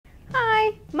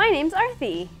My name's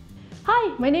Arathy.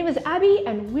 Hi, my name is Abby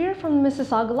and we're from the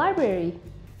Mississauga Library.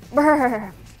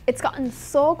 Brr, it's gotten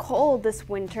so cold this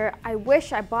winter, I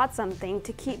wish I bought something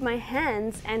to keep my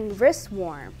hands and wrists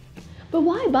warm. But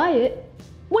why buy it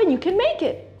when you can make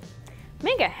it?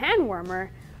 Make a hand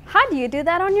warmer? How do you do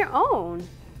that on your own?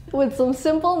 With some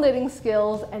simple knitting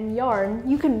skills and yarn,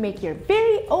 you can make your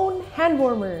very own hand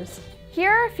warmers.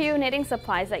 Here are a few knitting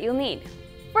supplies that you'll need.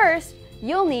 First,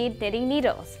 you'll need knitting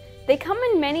needles. They come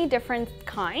in many different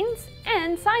kinds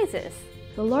and sizes.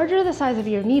 The larger the size of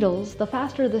your needles, the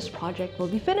faster this project will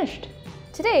be finished.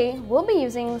 Today, we'll be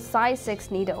using size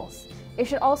 6 needles. It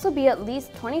should also be at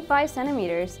least 25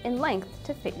 centimeters in length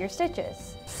to fit your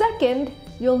stitches. Second,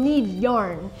 you'll need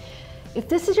yarn. If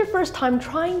this is your first time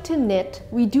trying to knit,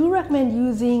 we do recommend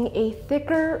using a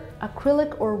thicker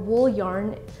acrylic or wool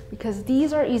yarn because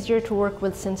these are easier to work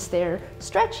with since they're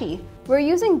stretchy. We're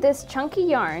using this chunky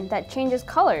yarn that changes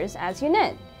colors as you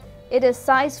knit. It is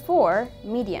size 4,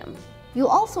 medium. You'll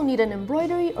also need an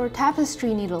embroidery or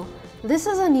tapestry needle. This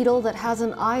is a needle that has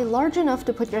an eye large enough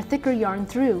to put your thicker yarn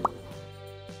through.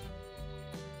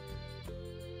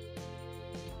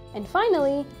 And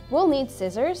finally, we'll need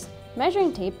scissors,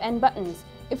 measuring tape, and buttons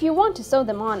if you want to sew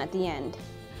them on at the end.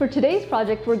 For today's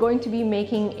project, we're going to be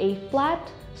making a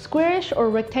flat, squarish or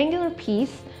rectangular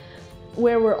piece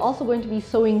where we're also going to be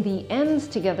sewing the ends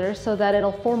together so that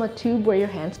it'll form a tube where your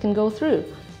hands can go through,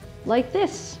 like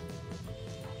this.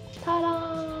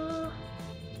 Ta-da!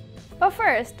 But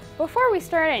first, before we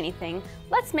start anything,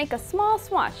 let's make a small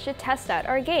swatch to test out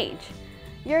our gauge.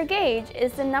 Your gauge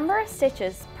is the number of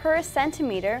stitches per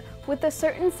centimeter with a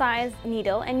certain size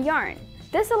needle and yarn.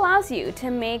 This allows you to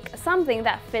make something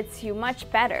that fits you much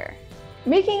better.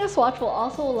 Making a swatch will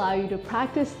also allow you to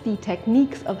practice the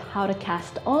techniques of how to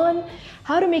cast on,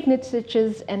 how to make knit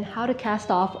stitches, and how to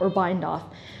cast off or bind off.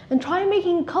 And try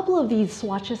making a couple of these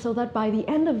swatches so that by the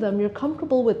end of them, you're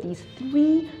comfortable with these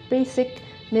 3 basic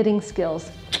knitting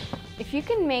skills. If you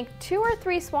can make 2 or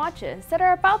 3 swatches that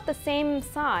are about the same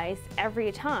size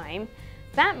every time,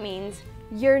 that means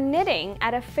you're knitting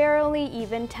at a fairly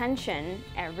even tension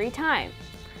every time.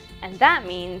 And that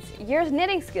means your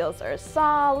knitting skills are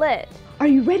solid. Are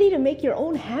you ready to make your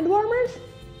own hand warmers?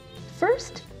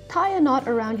 First, tie a knot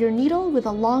around your needle with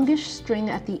a longish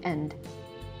string at the end.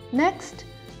 Next,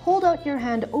 hold out your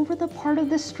hand over the part of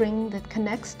the string that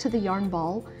connects to the yarn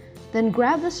ball, then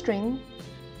grab the string,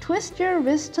 twist your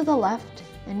wrist to the left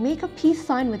and make a peace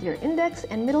sign with your index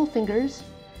and middle fingers.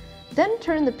 Then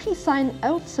turn the peace sign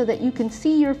out so that you can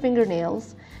see your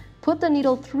fingernails. Put the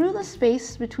needle through the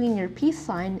space between your peace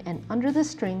sign and under the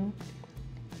string,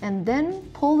 and then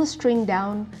pull the string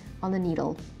down on the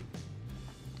needle.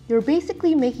 You're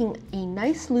basically making a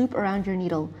nice loop around your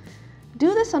needle.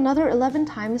 Do this another 11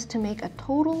 times to make a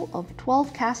total of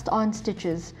 12 cast-on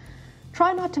stitches.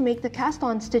 Try not to make the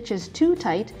cast-on stitches too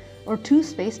tight or too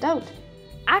spaced out.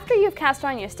 After you've cast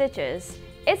on your stitches,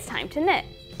 it's time to knit.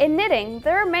 In knitting,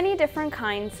 there are many different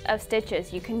kinds of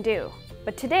stitches you can do,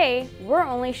 but today we're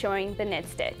only showing the knit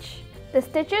stitch. The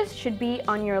stitches should be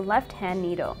on your left hand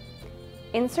needle.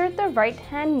 Insert the right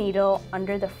hand needle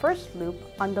under the first loop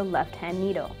on the left hand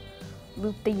needle.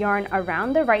 Loop the yarn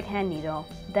around the right hand needle,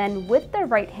 then with the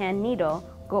right hand needle,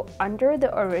 go under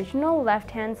the original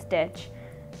left hand stitch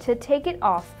to take it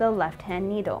off the left hand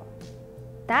needle.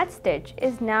 That stitch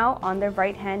is now on the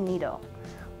right hand needle.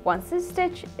 Once the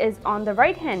stitch is on the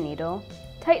right hand needle,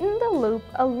 tighten the loop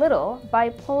a little by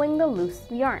pulling the loose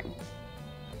yarn.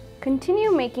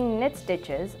 Continue making knit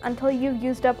stitches until you've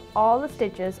used up all the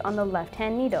stitches on the left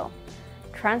hand needle.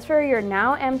 Transfer your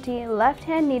now empty left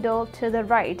hand needle to the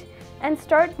right and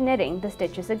start knitting the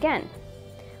stitches again.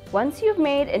 Once you've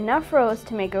made enough rows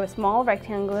to make a small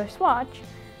rectangular swatch,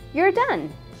 you're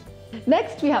done.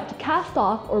 Next, we have to cast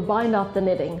off or bind off the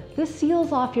knitting. This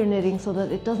seals off your knitting so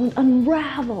that it doesn't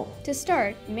unravel. To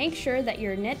start, make sure that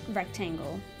your knit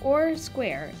rectangle or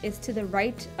square is to the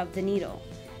right of the needle.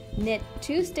 Knit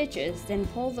 2 stitches, then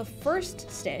pull the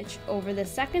first stitch over the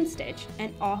second stitch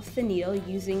and off the needle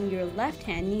using your left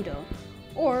hand needle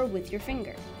or with your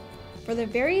finger. For the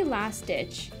very last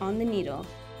stitch on the needle,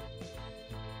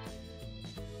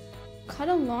 cut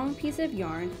a long piece of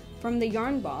yarn from the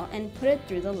yarn ball and put it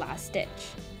through the last stitch.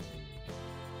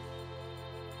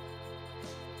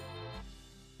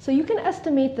 So you can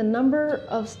estimate the number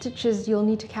of stitches you'll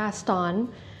need to cast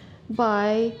on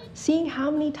by seeing how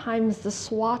many times the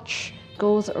swatch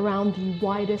goes around the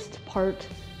widest part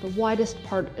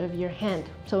of your hand.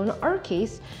 So in our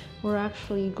case, we're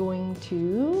actually going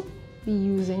to be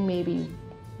using maybe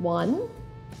 1,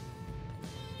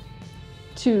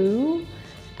 2,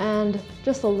 and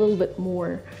just a little bit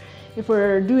more. If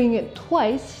we're doing it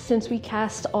twice, since we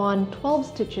cast on 12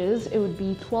 stitches, it would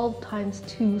be 12 times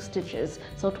 2 stitches,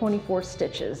 so 24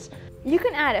 stitches. You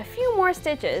can add a few more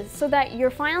stitches so that your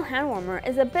final hand warmer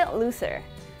is a bit looser.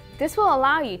 This will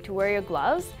allow you to wear your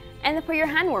gloves and to put your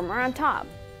hand warmer on top.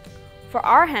 For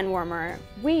our hand warmer,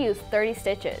 we use 30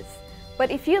 stitches,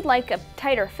 but if you'd like a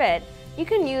tighter fit, you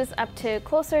can use up to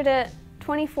closer to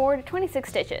 24 to 26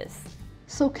 stitches.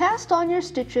 So cast on your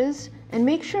stitches and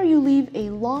make sure you leave a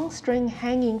long string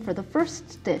hanging for the first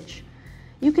stitch.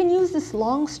 You can use this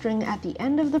long string at the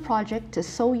end of the project to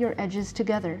sew your edges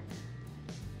together.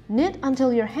 Knit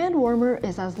until your hand warmer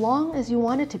is as long as you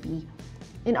want it to be.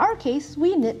 In our case,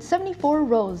 we knit 74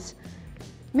 rows.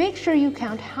 Make sure you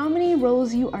count how many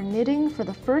rows you are knitting for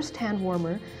the first hand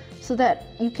warmer so that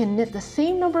you can knit the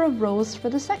same number of rows for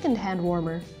the second hand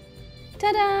warmer.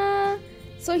 Ta-da!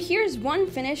 So here's one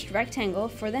finished rectangle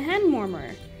for the hand warmer.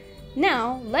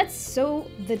 Now let's sew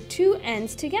the two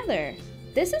ends together.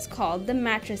 This is called the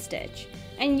mattress stitch,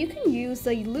 and you can use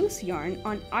the loose yarn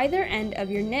on either end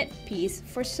of your knit piece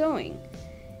for sewing.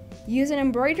 Use an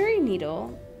embroidery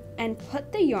needle and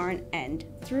put the yarn end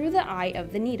through the eye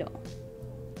of the needle.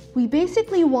 We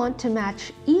basically want to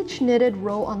match each knitted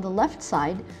row on the left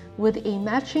side with a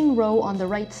matching row on the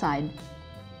right side.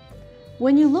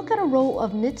 When you look at a row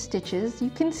of knit stitches, you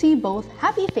can see both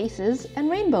happy faces and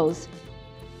rainbows.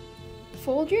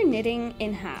 Fold your knitting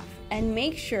in half and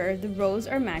make sure the rows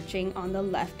are matching on the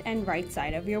left and right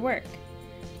side of your work.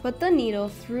 Put the needle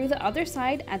through the other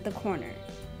side at the corner.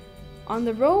 On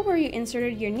the row where you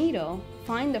inserted your needle,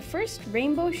 find the first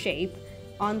rainbow shape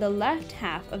on the left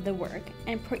half of the work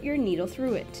and put your needle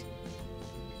through it.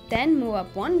 Then move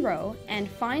up one row and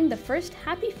find the first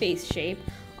happy face shape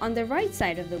on the right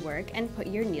side of the work and put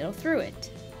your needle through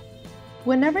it.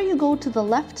 Whenever you go to the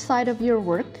left side of your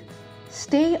work,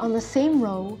 stay on the same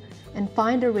row and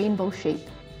find a rainbow shape.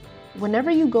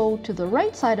 Whenever you go to the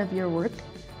right side of your work,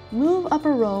 move up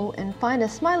a row and find a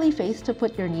smiley face to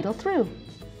put your needle through.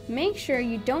 Make sure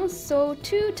you don't sew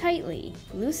too tightly.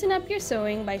 Loosen up your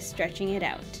sewing by stretching it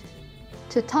out.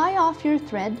 To tie off your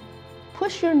thread,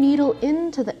 push your needle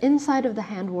into the inside of the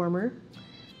hand warmer,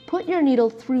 put your needle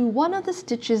through one of the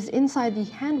stitches inside the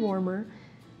hand warmer,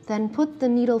 then put the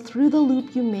needle through the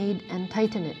loop you made and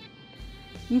tighten it.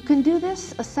 You can do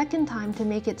this a second time to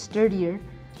make it sturdier,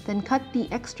 then cut the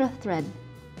extra thread.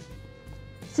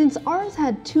 Since ours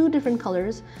had two different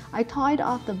colors, I tied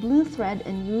off the blue thread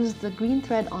and used the green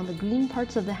thread on the green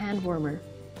parts of the hand warmer.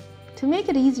 To make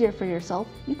it easier for yourself,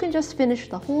 you can just finish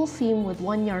the whole seam with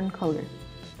one yarn color.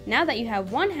 Now that you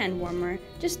have one hand warmer,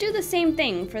 just do the same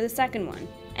thing for the second one,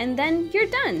 and then you're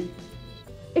done.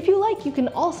 If you like, you can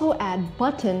also add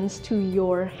buttons to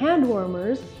your hand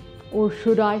warmers, or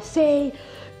should I say,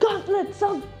 gauntlets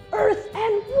of earth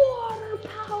and water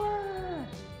power!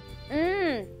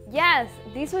 Yes,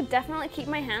 these would definitely keep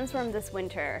my hands warm this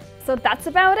winter. So that's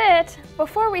about it.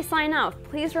 Before we sign off,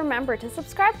 please remember to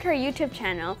subscribe to our YouTube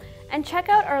channel and check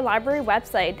out our library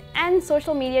website and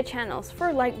social media channels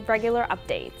for regular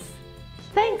updates.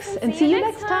 Thanks, and see you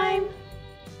next time!